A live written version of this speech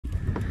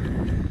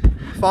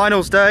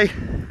Finals day.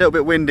 A little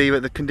bit windy,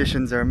 but the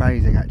conditions are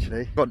amazing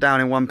actually. Got down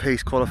in one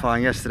piece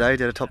qualifying yesterday,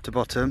 did a top to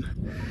bottom.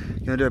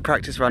 Gonna do a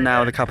practice run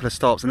now with a couple of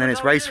stops, and then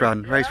it's race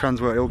run. Race run's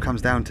what it all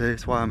comes down to,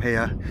 that's why I'm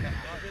here.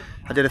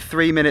 I did a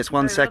 3 minutes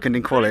 1 second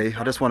in quali.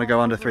 I just want to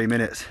go under 3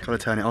 minutes. Gotta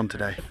turn it on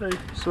today.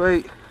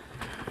 Sweet.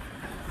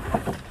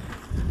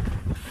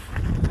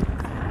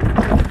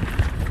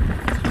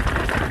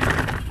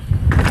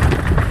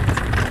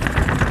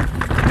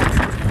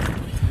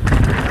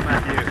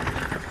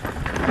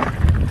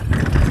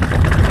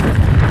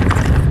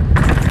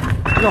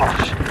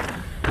 Gosh.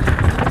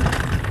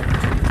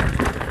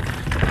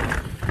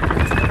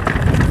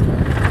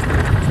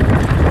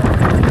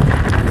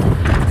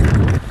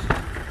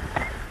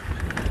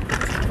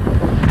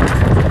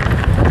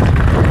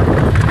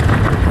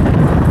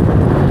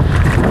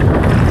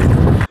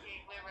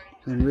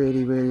 And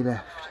really, really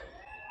left.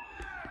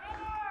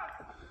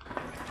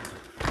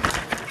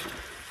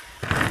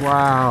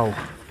 Wow.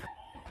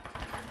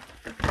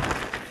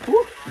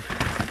 Woo.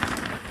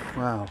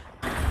 Wow.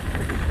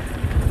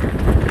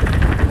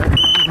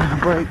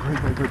 Break.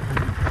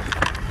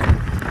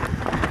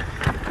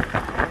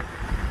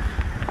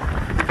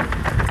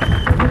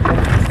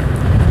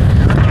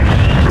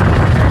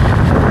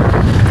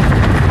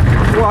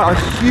 Wow,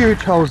 huge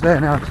holes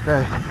there now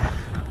today.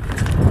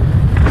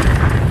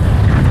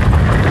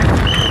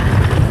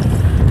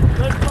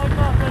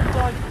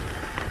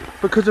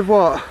 Because of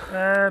what?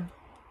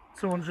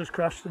 Someone's just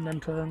crashed and then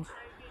turns.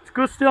 It's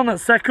gusty on that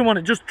second one,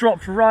 it just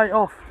dropped right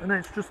off and then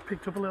it's just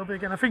picked up a little bit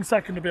again. I think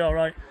second will be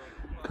alright.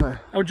 Okay.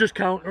 I would just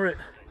counter it.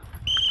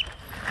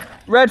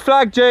 Red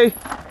flag, G!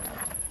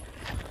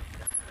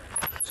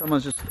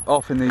 Someone's just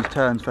off in these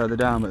turns further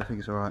down, but I think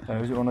it's alright.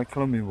 Oh, is it on a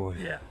Colombian boy?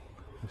 Yeah.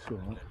 That's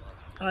alright.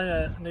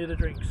 I need a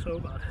drink so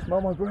bad. Smell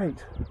my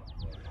great.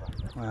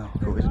 Wow,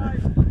 cool, isn't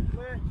it?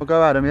 We'll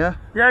go Adam, yeah?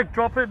 Yeah,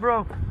 drop it,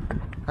 bro.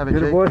 Have it, G.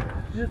 Good boy.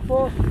 Just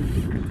boss.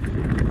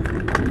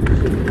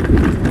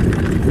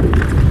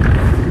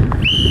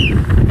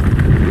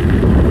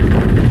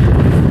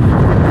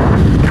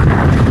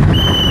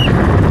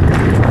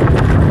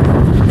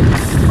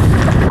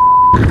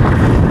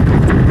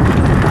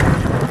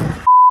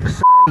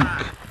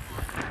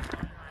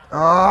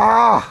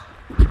 Ah!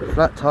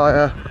 Flat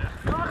tyre.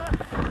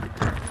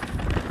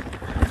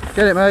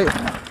 Get it, mate.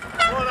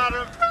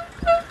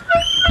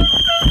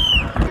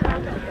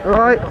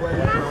 Alright.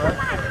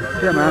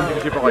 Yeah, man.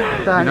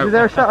 Thanks. Is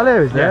there a shuttle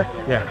here, is there?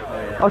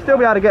 Yeah. I'll still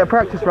be able to get a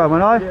practice run,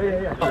 won't I?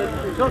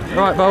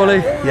 Right, Bowley.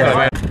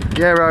 Yeah.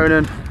 Yeah,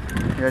 Ronan.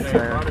 Yeah,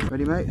 Taylor.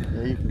 Ready, mate?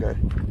 Yeah, you can go.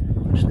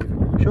 Just leave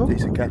it. Sure.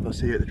 Decent gap, I'll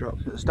see you at the drop.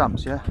 At the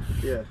stumps, yeah?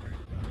 Yeah.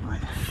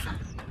 Right.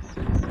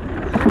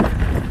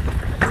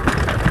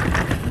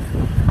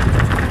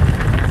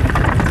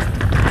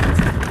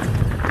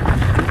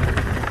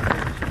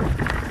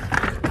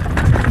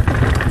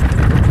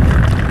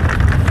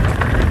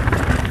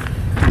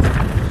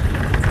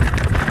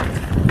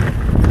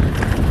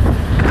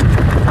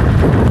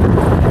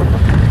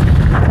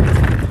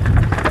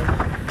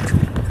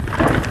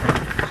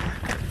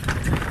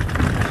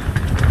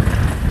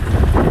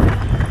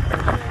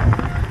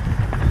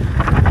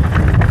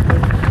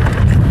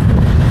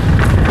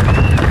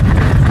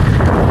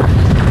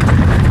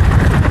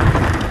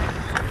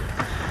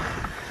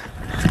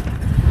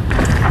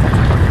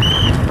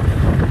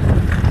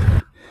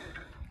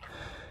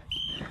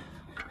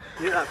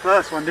 You hit that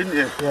first one, didn't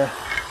you? Yeah.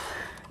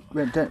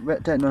 Went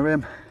dent my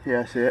rim. Yeah,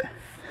 I see it.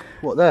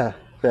 What, there?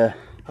 There.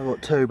 I've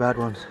got 2 bad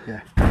ones.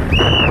 Yeah.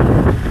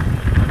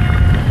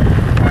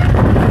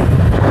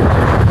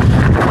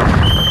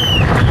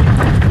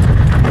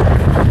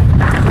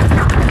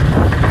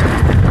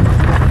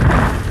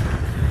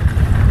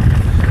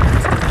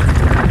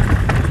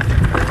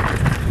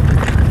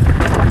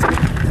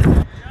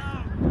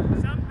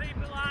 Some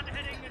people aren't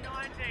hitting the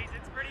 90s,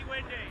 it's pretty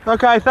windy.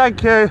 Okay,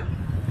 thank you.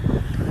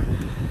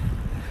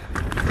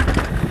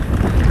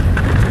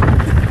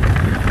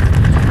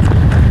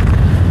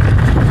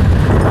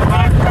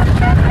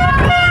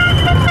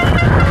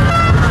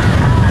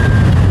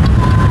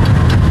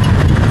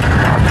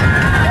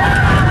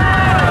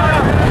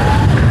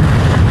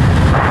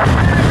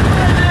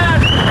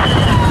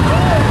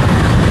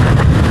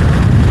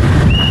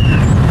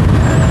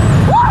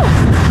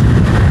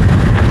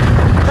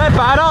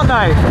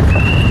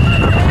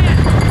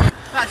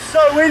 That's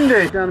so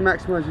windy! Down to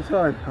maximise your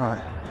time.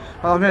 Alright.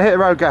 Well, I'm going to hit the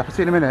road gap. I'll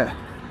see you in a minute.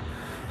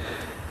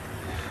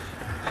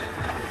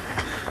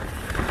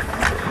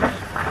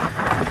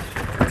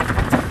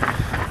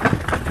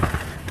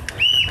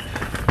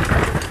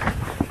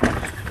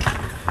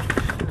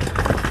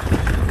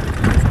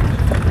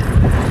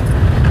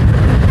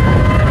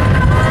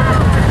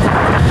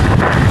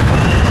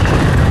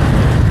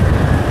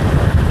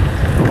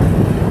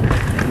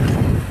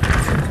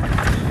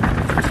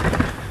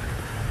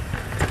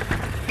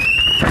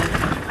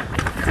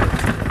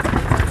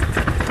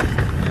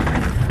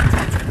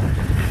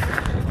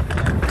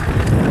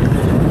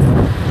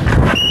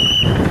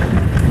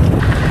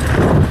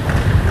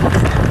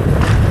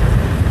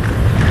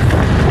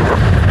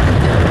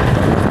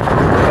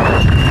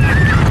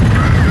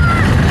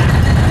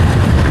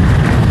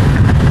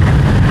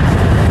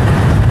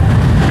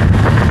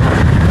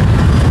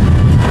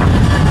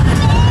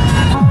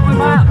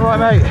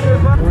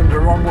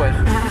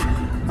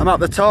 I'm up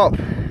the top.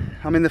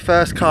 I'm in the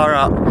first car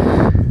up.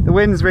 The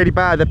wind's really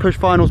bad. They pushed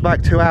finals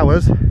back 2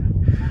 hours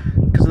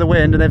because of the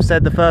wind, and they've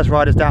said the first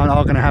riders down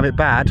are going to have it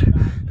bad,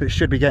 but it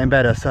should be getting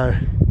better. So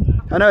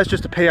I know it's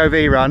just a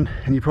POV run,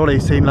 and you've probably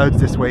seen loads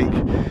this week,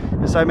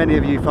 but so many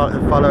of you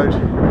have followed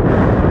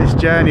this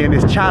journey and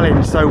this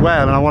challenge so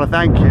well, and I want to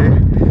thank you.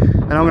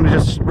 And I'm going to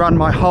just run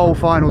my whole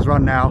finals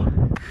run now,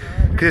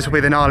 because this will be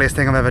the gnarliest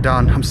thing I've ever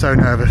done. I'm so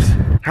nervous.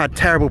 Had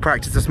terrible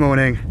practice this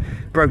morning,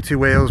 broke 2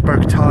 wheels,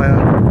 broke a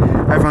tyre.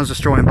 Everyone's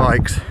destroying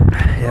bikes.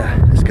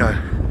 Yeah, let's go. I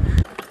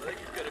think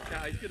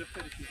he's going to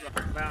finish his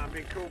run. Man, I'm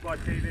being called by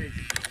TV.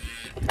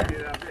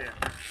 Get up here.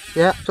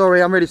 Yeah,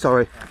 sorry, I'm really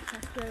sorry.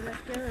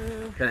 Let's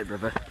go. Get it,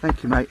 brother.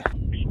 Thank you, mate.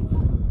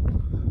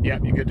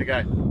 Yep, you're good to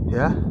go.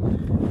 Yeah.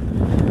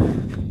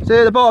 See you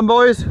at the bottom,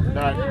 boys.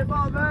 No.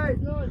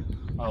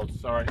 Hold,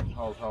 sorry.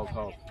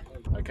 Hold.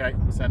 Okay,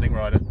 sending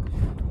rider.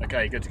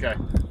 Okay, good to go.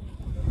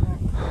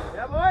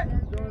 Yeah, boy.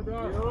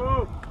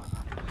 Go.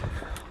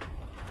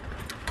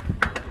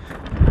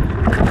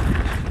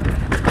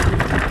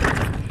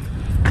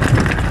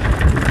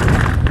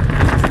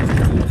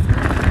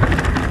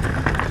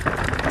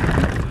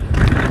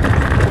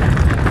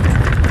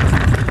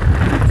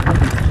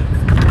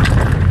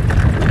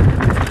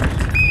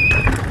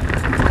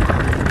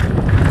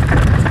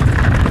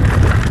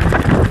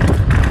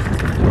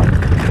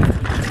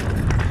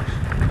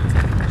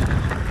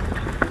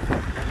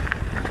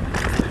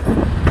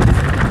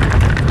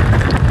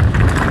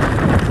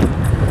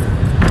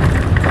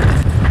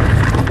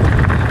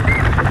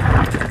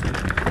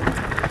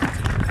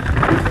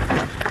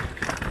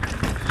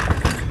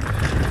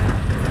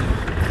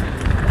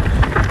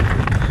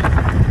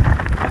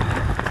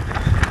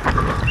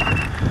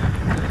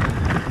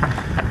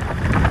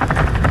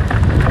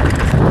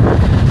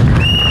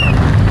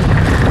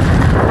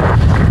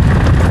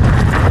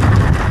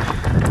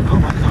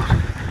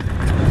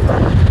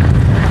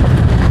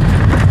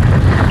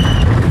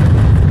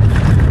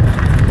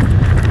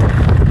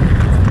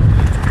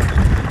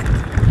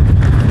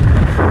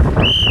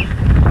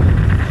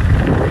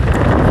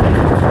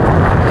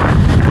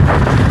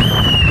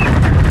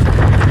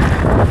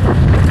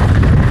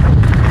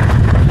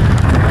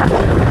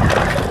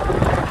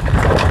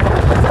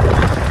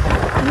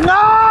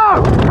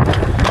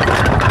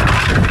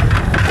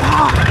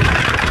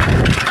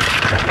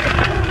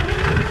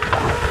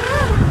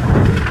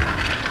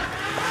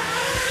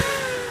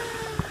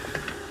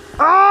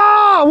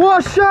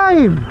 What a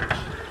shame!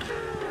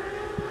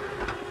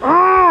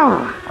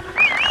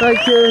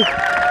 Thank you.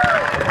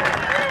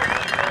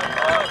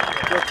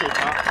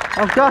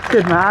 I'm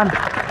gutted, man.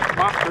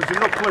 Matt, there's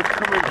enough lift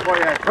coming for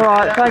you.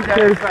 Alright, thank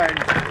you.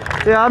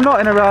 Yeah, I'm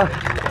not in a rush.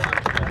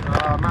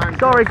 Oh, man.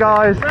 Sorry,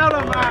 guys. Well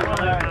done,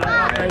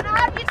 Matt.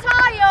 How'd you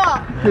tie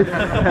You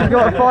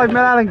got a 5 mil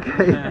Allen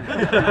key.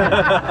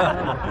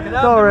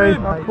 Sorry.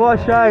 What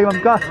a shame,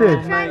 I'm gutted.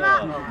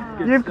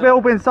 You've all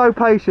been so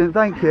patient,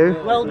 thank you.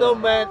 Well done,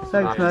 man.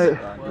 Thanks, mate.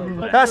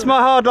 That's my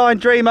hardline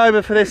dream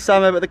over for this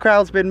summer, but the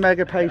crowd's been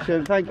mega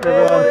patient. Thank you,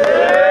 everyone.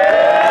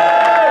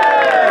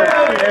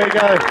 There we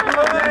go.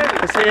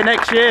 We'll see you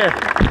next year.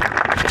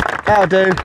 That'll do.